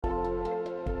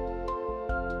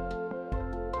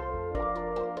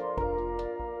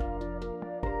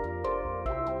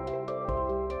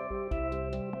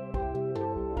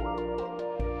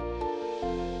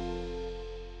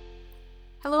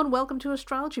and welcome to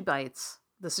Astrology Bites.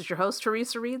 This is your host,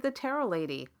 Teresa Reed, the Tarot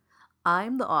Lady.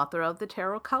 I'm the author of the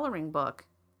Tarot Coloring Book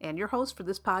and your host for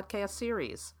this podcast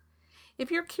series. If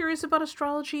you're curious about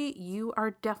astrology, you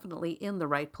are definitely in the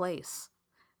right place.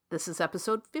 This is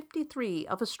episode 53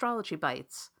 of Astrology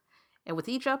Bites. And with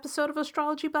each episode of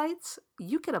Astrology Bites,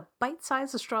 you get a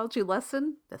bite-sized astrology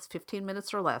lesson that's 15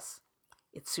 minutes or less.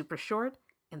 It's super short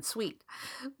and sweet.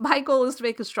 My goal is to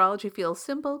make astrology feel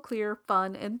simple, clear,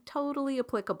 fun, and totally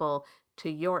applicable to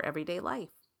your everyday life.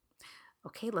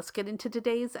 Okay, let's get into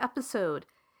today's episode.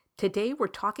 Today we're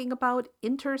talking about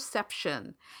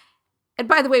interception. And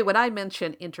by the way, when I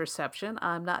mention interception,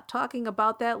 I'm not talking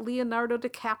about that Leonardo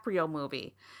DiCaprio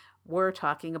movie. We're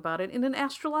talking about it in an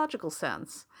astrological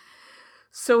sense.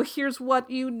 So here's what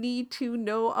you need to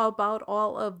know about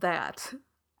all of that.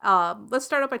 Let's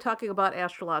start out by talking about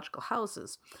astrological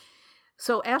houses.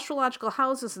 So astrological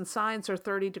houses and signs are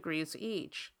 30 degrees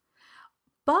each.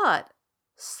 But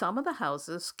some of the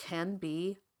houses can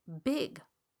be big,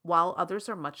 while others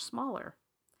are much smaller.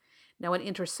 Now, an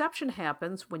interception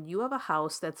happens when you have a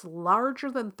house that's larger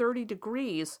than 30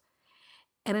 degrees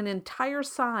and an entire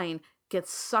sign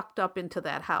gets sucked up into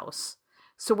that house.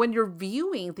 So when you're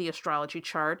viewing the astrology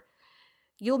chart,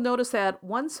 you'll notice that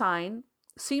one sign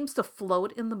seems to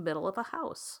float in the middle of a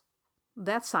house.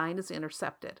 That sign is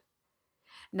intercepted.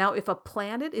 Now, if a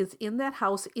planet is in that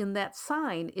house, in that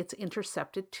sign, it's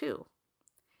intercepted too.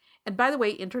 And by the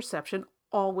way, interception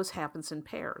always happens in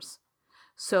pairs.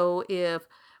 So if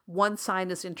one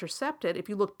sign is intercepted, if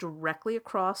you look directly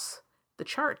across the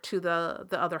chart to the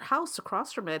other house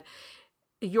across from it,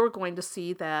 you're going to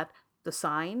see that the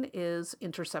sign is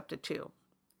intercepted too.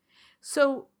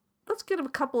 So let's get a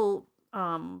couple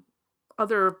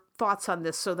other thoughts on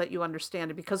this so that you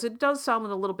understand it, because it does sound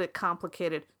a little bit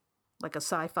complicated, like a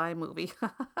sci-fi movie.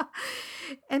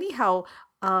 Anyhow,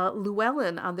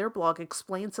 Llewellyn on their blog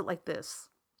explains it like this.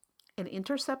 An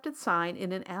intercepted sign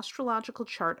in an astrological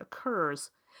chart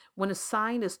occurs when a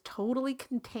sign is totally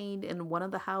contained in one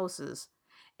of the houses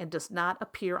and does not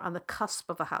appear on the cusp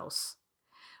of a house.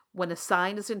 When a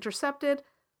sign is intercepted,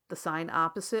 the sign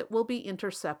opposite will be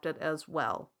intercepted as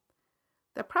well.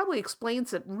 That probably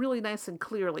explains it really nice and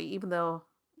clearly, even though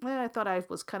I thought I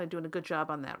was kind of doing a good job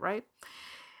on that, right?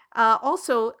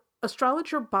 Also,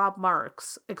 astrologer Bob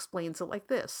Marks explains it like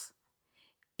this.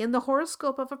 In the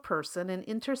horoscope of a person, an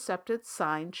intercepted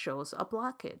sign shows a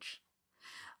blockage.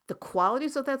 The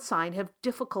qualities of that sign have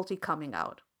difficulty coming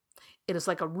out. It is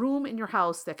like a room in your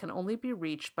house that can only be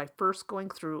reached by first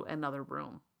going through another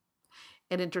room.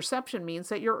 An interception means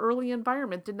that your early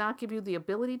environment did not give you the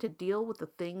ability to deal with the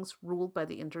things ruled by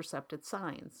the intercepted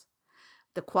signs.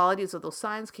 The qualities of those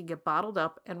signs can get bottled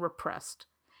up and repressed.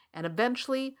 And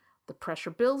eventually, the pressure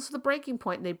builds to the breaking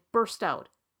point and they burst out,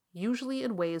 usually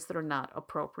in ways that are not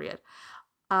appropriate.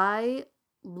 I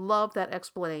love that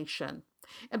explanation.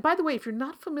 And by the way, if you're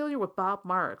not familiar with Bob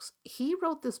Marks, he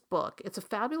wrote this book. It's a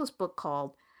fabulous book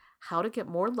called How to Get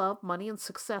More Love, Money, and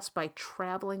Success by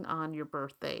Traveling on Your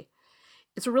Birthday.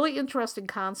 It's a really interesting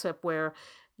concept where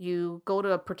you go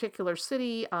to a particular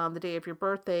city on the day of your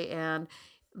birthday, and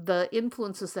the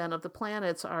influences then of the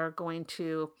planets are going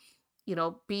to,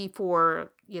 be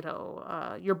for,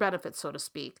 your benefit, so to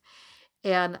speak.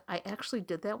 And I actually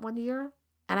did that one year,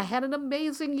 and I had an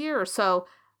amazing year. So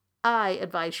I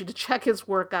advise you to check his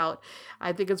work out.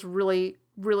 I think it's really,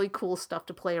 really cool stuff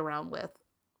to play around with.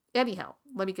 Anyhow,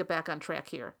 let me get back on track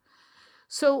here.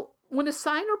 So when a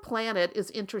sign or planet is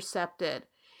intercepted,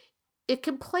 it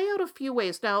can play out a few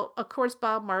ways. Now, of course,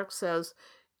 Bob Marks says,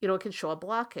 it can show a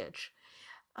blockage.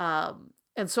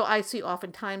 And so I see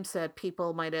oftentimes that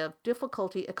people might have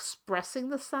difficulty expressing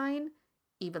the sign,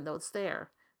 even though it's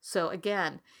there. So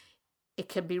again, it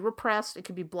can be repressed, it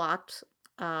can be blocked,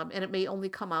 and it may only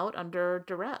come out under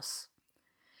duress.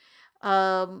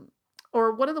 Or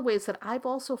one of the ways that I've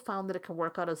also found that it can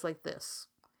work out is like this.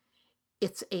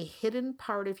 It's a hidden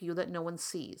part of you that no one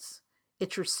sees.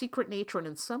 It's your secret nature, and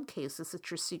in some cases,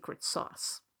 it's your secret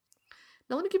sauce.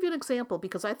 Now, let me give you an example,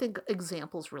 because I think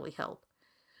examples really help.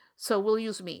 So we'll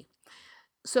use me.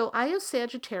 So I have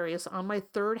Sagittarius on my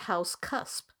third house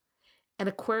cusp, and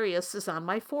Aquarius is on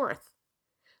my fourth.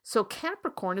 So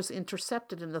Capricorn is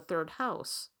intercepted in the third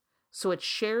house. So it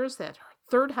shares that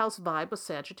third house vibe with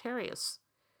Sagittarius.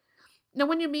 Now,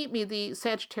 when you meet me, the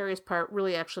Sagittarius part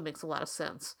really actually makes a lot of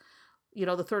sense.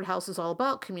 The third house is all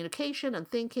about communication and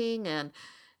thinking. And,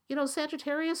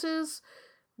 Sagittarius is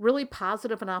really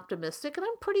positive and optimistic. And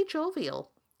I'm pretty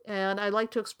jovial. And I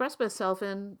like to express myself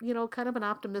in, kind of an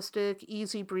optimistic,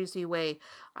 easy breezy way.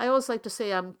 I always like to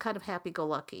say I'm kind of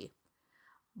happy-go-lucky.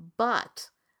 But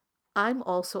I'm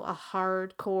also a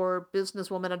hardcore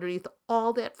businesswoman underneath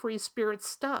all that free spirit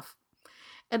stuff.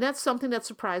 And that's something that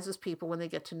surprises people when they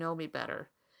get to know me better.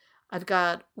 I've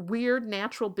got weird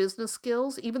natural business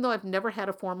skills, even though I've never had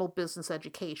a formal business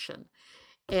education.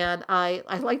 And I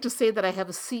like to say that I have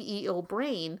a CEO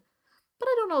brain, but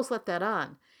I don't always let that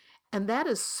on. And that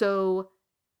is so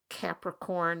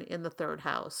Capricorn in the third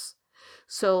house.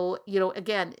 So,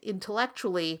 again,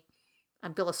 intellectually,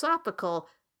 I'm philosophical,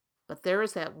 but there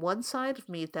is that one side of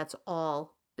me that's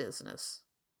all business.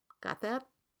 Got that?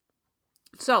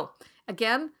 So,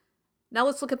 again, now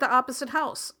let's look at the opposite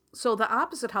house. So, the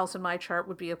opposite house in my chart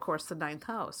would be, of course, the ninth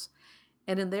house.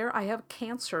 And in there, I have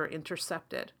Cancer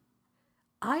intercepted.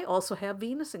 I also have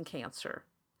Venus in Cancer.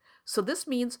 So, this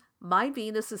means my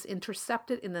Venus is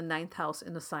intercepted in the ninth house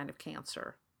in the sign of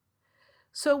Cancer.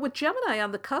 So, with Gemini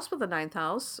on the cusp of the ninth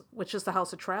house, which is the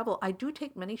house of travel, I do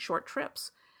take many short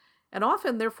trips, and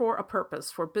often they're for a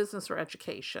purpose, for business or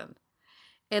education.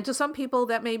 And to some people,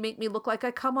 that may make me look like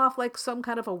I come off like some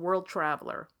kind of a world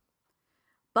traveler.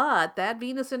 But that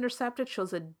Venus intercepted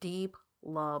shows a deep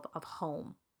love of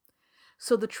home.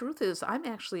 So the truth is, I'm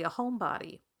actually a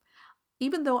homebody.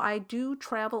 Even though I do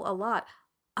travel a lot,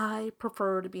 I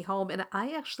prefer to be home, and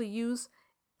I actually use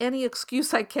any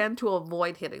excuse I can to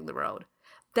avoid hitting the road.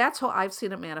 That's how I've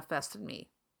seen it manifest in me.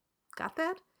 Got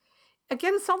that?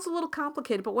 Again, it sounds a little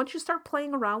complicated, but once you start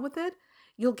playing around with it,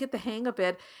 you'll get the hang of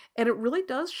it. And it really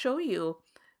does show you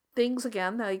things,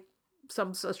 again, like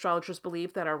some astrologers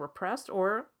believe that are repressed,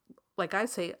 or, like I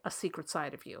say, a secret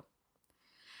side of you.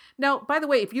 Now, by the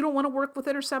way, if you don't want to work with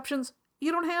interceptions,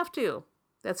 you don't have to.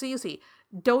 That's easy.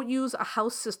 Don't use a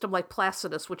house system like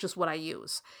Placidus, which is what I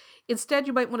use. Instead,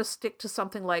 you might want to stick to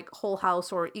something like whole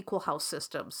house or equal house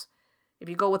systems. If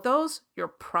you go with those, your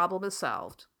problem is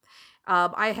solved.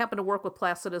 I happen to work with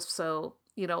Placidus, so,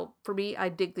 for me, I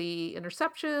dig the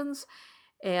interceptions,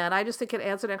 and I just think it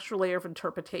adds an extra layer of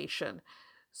interpretation.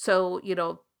 So,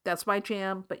 that's my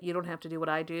jam, but you don't have to do what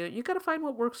I do. You got to find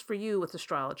what works for you with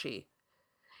astrology.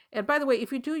 And by the way,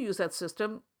 if you do use that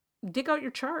system, dig out your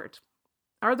chart.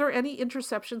 Are there any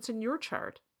interceptions in your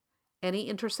chart? Any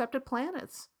intercepted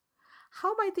planets?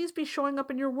 How might these be showing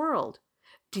up in your world?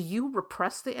 Do you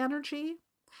repress the energy?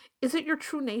 Is it your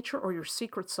true nature or your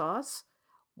secret sauce?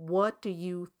 What do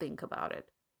you think about it?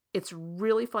 It's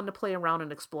really fun to play around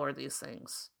and explore these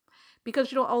things.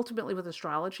 Because, ultimately with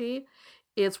astrology,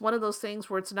 it's one of those things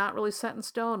where it's not really set in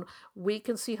stone. We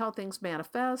can see how things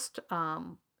manifest,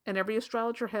 and every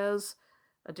astrologer has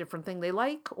a different thing they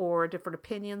like or a different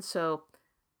opinion. So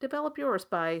develop yours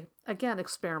by, again,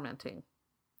 experimenting.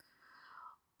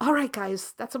 All right,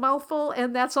 guys, that's a mouthful,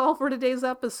 and that's all for today's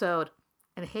episode.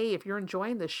 And hey, if you're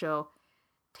enjoying this show,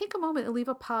 take a moment and leave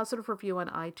a positive review on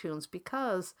iTunes,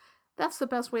 because that's the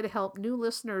best way to help new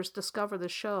listeners discover the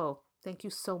show. Thank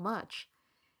you so much.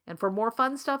 And for more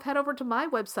fun stuff, head over to my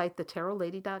website,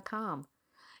 thetarotlady.com.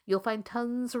 You'll find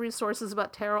tons of resources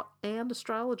about tarot and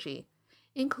astrology,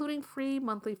 including free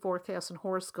monthly forecasts and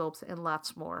horoscopes and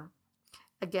lots more.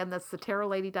 Again, that's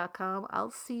thetarotlady.com. I'll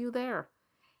see you there.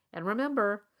 And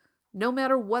remember, no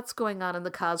matter what's going on in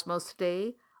the cosmos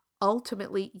today,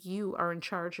 ultimately you are in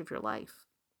charge of your life.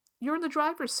 You're in the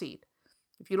driver's seat.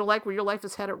 If you don't like where your life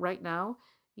is headed right now,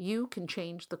 you can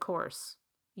change the course.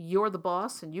 You're the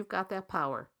boss, and you've got that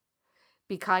power.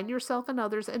 Be kind to yourself and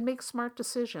others, and make smart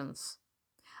decisions.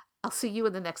 I'll see you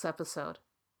in the next episode.